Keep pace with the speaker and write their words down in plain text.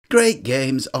Great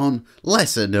games on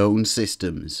lesser known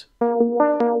systems.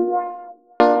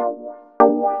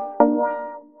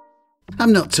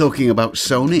 I'm not talking about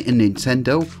Sony and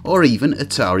Nintendo or even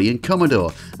Atari and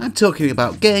Commodore. I'm talking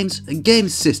about games and game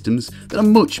systems that are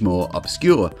much more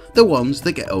obscure, the ones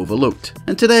that get overlooked.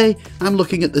 And today I'm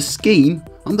looking at the scheme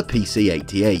on the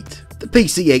PC88. The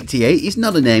PC88 is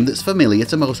not a name that's familiar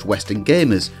to most Western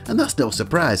gamers, and that's no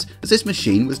surprise, as this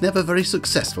machine was never very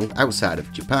successful outside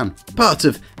of Japan. Part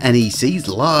of NEC's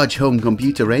large home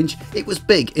computer range, it was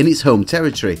big in its home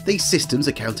territory, these systems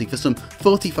accounting for some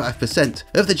 45%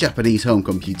 of the Japanese home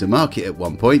computer market at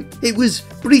one point. It was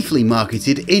briefly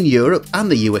marketed in Europe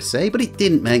and the USA, but it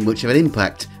didn't make much of an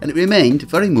impact, and it remained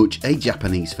very much a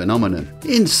Japanese phenomenon.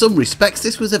 In some respects,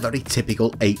 this was a very typical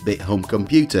 8-bit home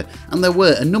computer, and there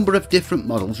were a number of different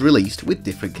models released with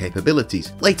different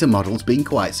capabilities, later models being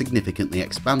quite significantly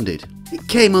expanded. It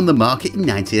came on the market in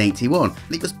 1981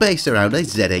 and it was based around a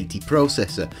Z80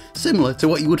 processor, similar to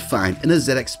what you would find in a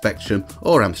ZX Spectrum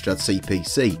or Amstrad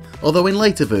CPC, although in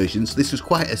later versions this was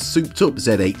quite a souped up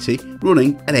Z80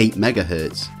 running at 8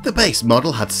 MHz. The base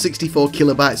model had 64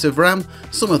 KB of RAM,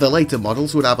 some of the later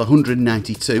models would have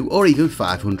 192 or even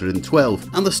 512,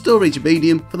 and the storage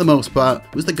medium for the most part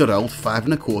was the good old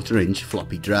 5¼ inch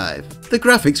floppy drive. The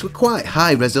graphics were quite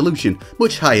high resolution,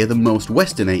 much higher than most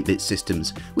Western 8-bit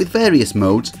systems, with various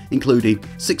modes including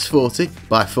 640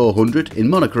 by 400 in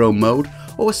monochrome mode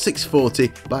or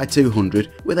 640 by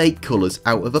 200 with 8 colours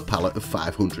out of a palette of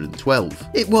 512.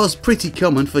 It was pretty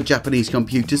common for Japanese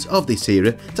computers of this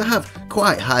era to have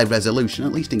quite high resolution,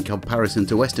 at least in comparison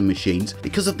to Western machines,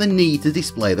 because of the need to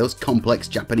display those complex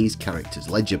Japanese characters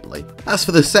legibly. As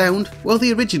for the sound, well,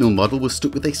 the original model was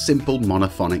stuck with a simple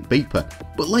monophonic beeper,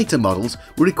 but later models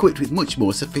were equipped with much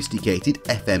more sophisticated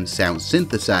FM sound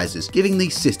synthesizers, giving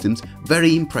these systems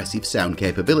very impressive sound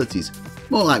capabilities,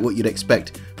 more like what you'd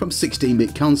expect from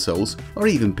 16-bit consoles or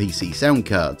even PC sound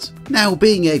cards. Now,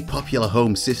 being a popular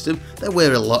home system, there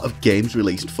were a lot of games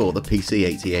released for the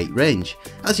PC88 range.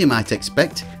 As you might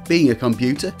expect, being a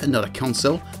computer and not a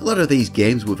console, a lot of these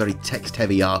games were very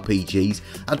text-heavy RPGs,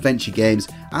 adventure games,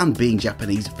 and being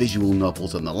Japanese visual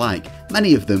novels and the like,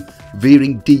 many of them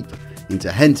veering deep into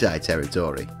hentai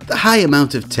territory. The high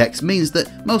amount of text means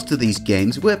that most of these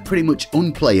games were pretty much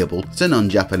unplayable to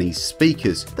non-Japanese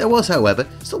speakers. There was, however,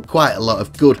 still quite a lot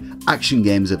of good action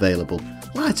games available,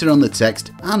 lighter on the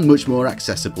text and much more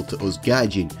accessible to us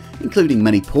gaijin, including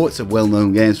many ports of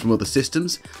well-known games from other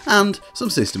systems and some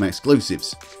system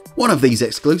exclusives. One of these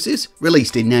exclusives,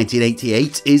 released in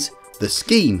 1988, is The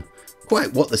Scheme.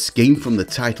 Quite what the scheme from the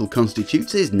title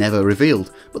constitutes is never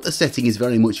revealed, but the setting is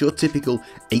very much your typical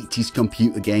 80s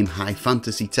computer game high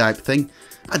fantasy type thing.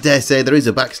 I dare say there is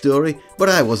a backstory, but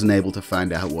I wasn't able to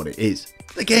find out what it is.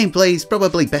 The gameplay is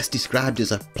probably best described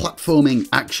as a platforming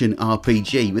action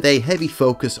RPG with a heavy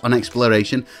focus on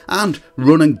exploration and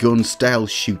run and gun style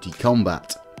shooty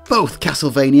combat. Both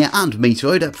Castlevania and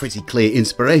Metroid are pretty clear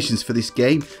inspirations for this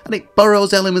game, and it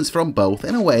borrows elements from both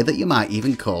in a way that you might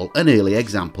even call an early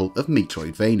example of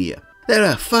Metroidvania. There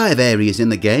are 5 areas in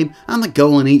the game, and the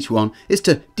goal in each one is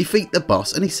to defeat the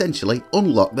boss and essentially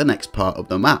unlock the next part of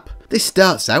the map. This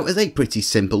starts out as a pretty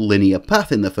simple linear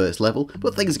path in the first level,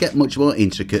 but things get much more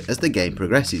intricate as the game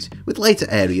progresses, with later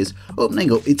areas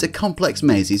opening up into complex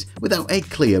mazes without a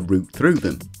clear route through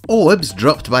them. Orbs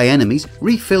dropped by enemies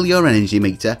refill your energy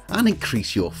meter and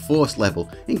increase your force level,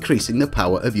 increasing the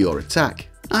power of your attack.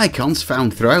 Icons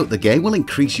found throughout the game will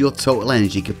increase your total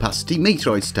energy capacity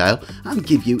Metroid style and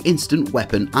give you instant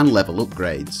weapon and level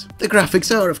upgrades. The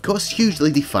graphics are of course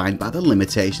hugely defined by the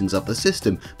limitations of the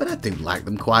system, but I do like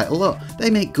them quite a lot. They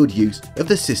make good use of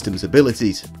the system's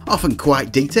abilities. Often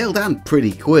quite detailed and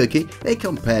pretty quirky, they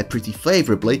compare pretty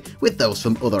favourably with those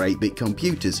from other 8-bit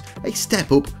computers, a step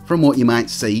up from what you might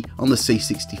see on the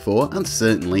C64 and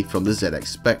certainly from the ZX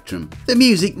Spectrum. The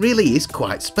music really is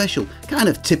quite special, kind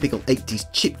of typical 80s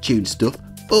chiptune stuff,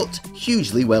 but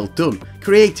hugely well done,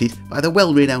 created by the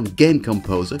well-renowned game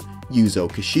composer Yuzo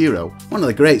Koshiro, one of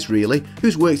the greats really,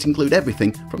 whose works include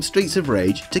everything from Streets of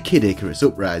Rage to Kid Icarus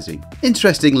Uprising.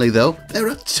 Interestingly though, there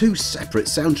are 2 separate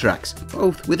soundtracks,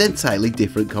 both with entirely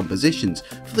different compositions,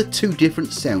 for the 2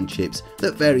 different sound chips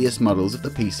that various models of the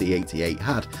PC88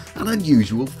 had, an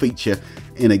unusual feature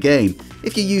in a game.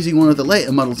 If you're using one of the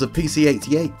later models of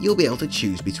PC88, you'll be able to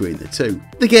choose between the 2.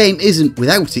 The game isn't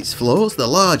without its flaws. The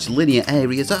large linear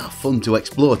areas are fun to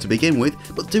explore to begin with,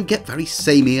 but do get very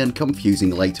samey and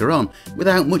confusing later on,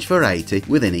 without much variety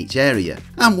within each area.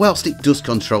 And whilst it does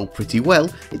control pretty well,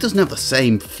 it doesn't have the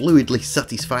same fluidly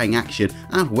satisfying action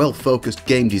and well-focused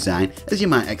game design as you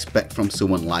might expect from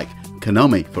someone like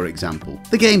Konami, for example.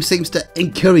 The game seems to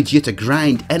encourage you to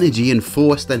grind energy and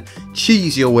force, then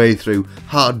cheese your way through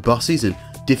hard bosses and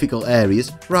difficult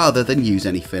areas rather than use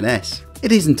any finesse.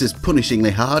 It isn't as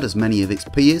punishingly hard as many of its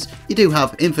peers, you do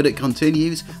have infinite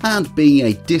continues, and being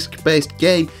a disc-based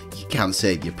game, you can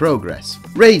save your progress.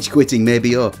 Rage quitting may be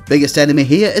your biggest enemy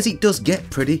here, as it does get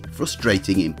pretty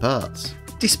frustrating in parts.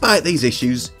 Despite these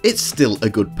issues, it's still a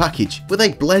good package, with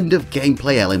a blend of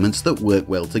gameplay elements that work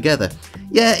well together.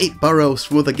 Yeah, it borrows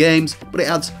from other games, but it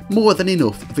adds more than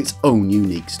enough of its own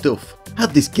unique stuff.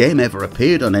 Had this game ever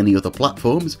appeared on any other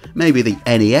platforms, maybe the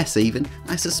NES even,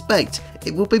 I suspect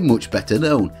it would be much better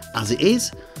known. As it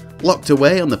is, locked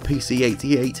away on the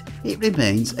PC88, it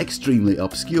remains extremely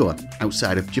obscure,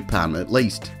 outside of Japan at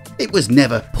least. It was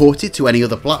never ported to any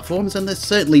other platforms, and there's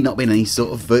certainly not been any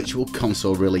sort of virtual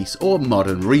console release or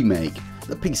modern remake.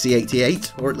 The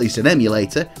PC88, or at least an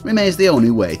emulator, remains the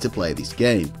only way to play this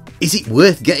game. Is it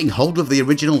worth getting hold of the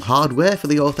original hardware for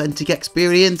the authentic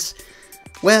experience?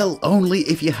 Well, only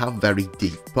if you have very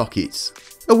deep pockets.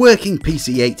 A working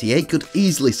PC88 could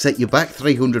easily set you back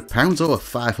 £300 or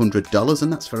 $500,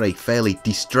 and that's for a fairly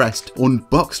distressed,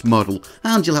 unboxed model,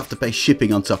 and you'll have to pay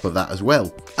shipping on top of that as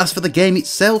well. As for the game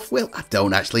itself, well, I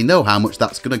don't actually know how much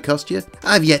that's going to cost you.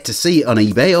 I've yet to see it on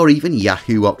eBay or even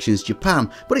Yahoo Auctions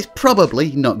Japan, but it's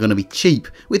probably not going to be cheap,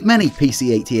 with many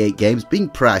PC88 games being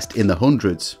priced in the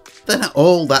hundreds. They're not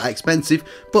all that expensive,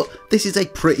 but this is a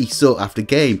pretty sought after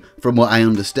game from what I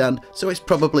understand, so it's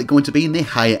probably going to be in the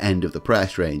higher end of the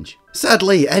price range.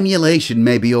 Sadly, emulation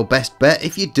may be your best bet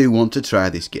if you do want to try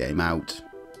this game out.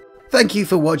 Thank you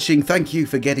for watching, thank you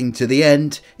for getting to the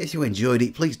end. If you enjoyed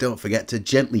it, please don't forget to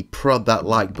gently prod that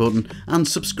like button and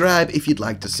subscribe if you'd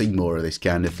like to see more of this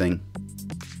kind of thing.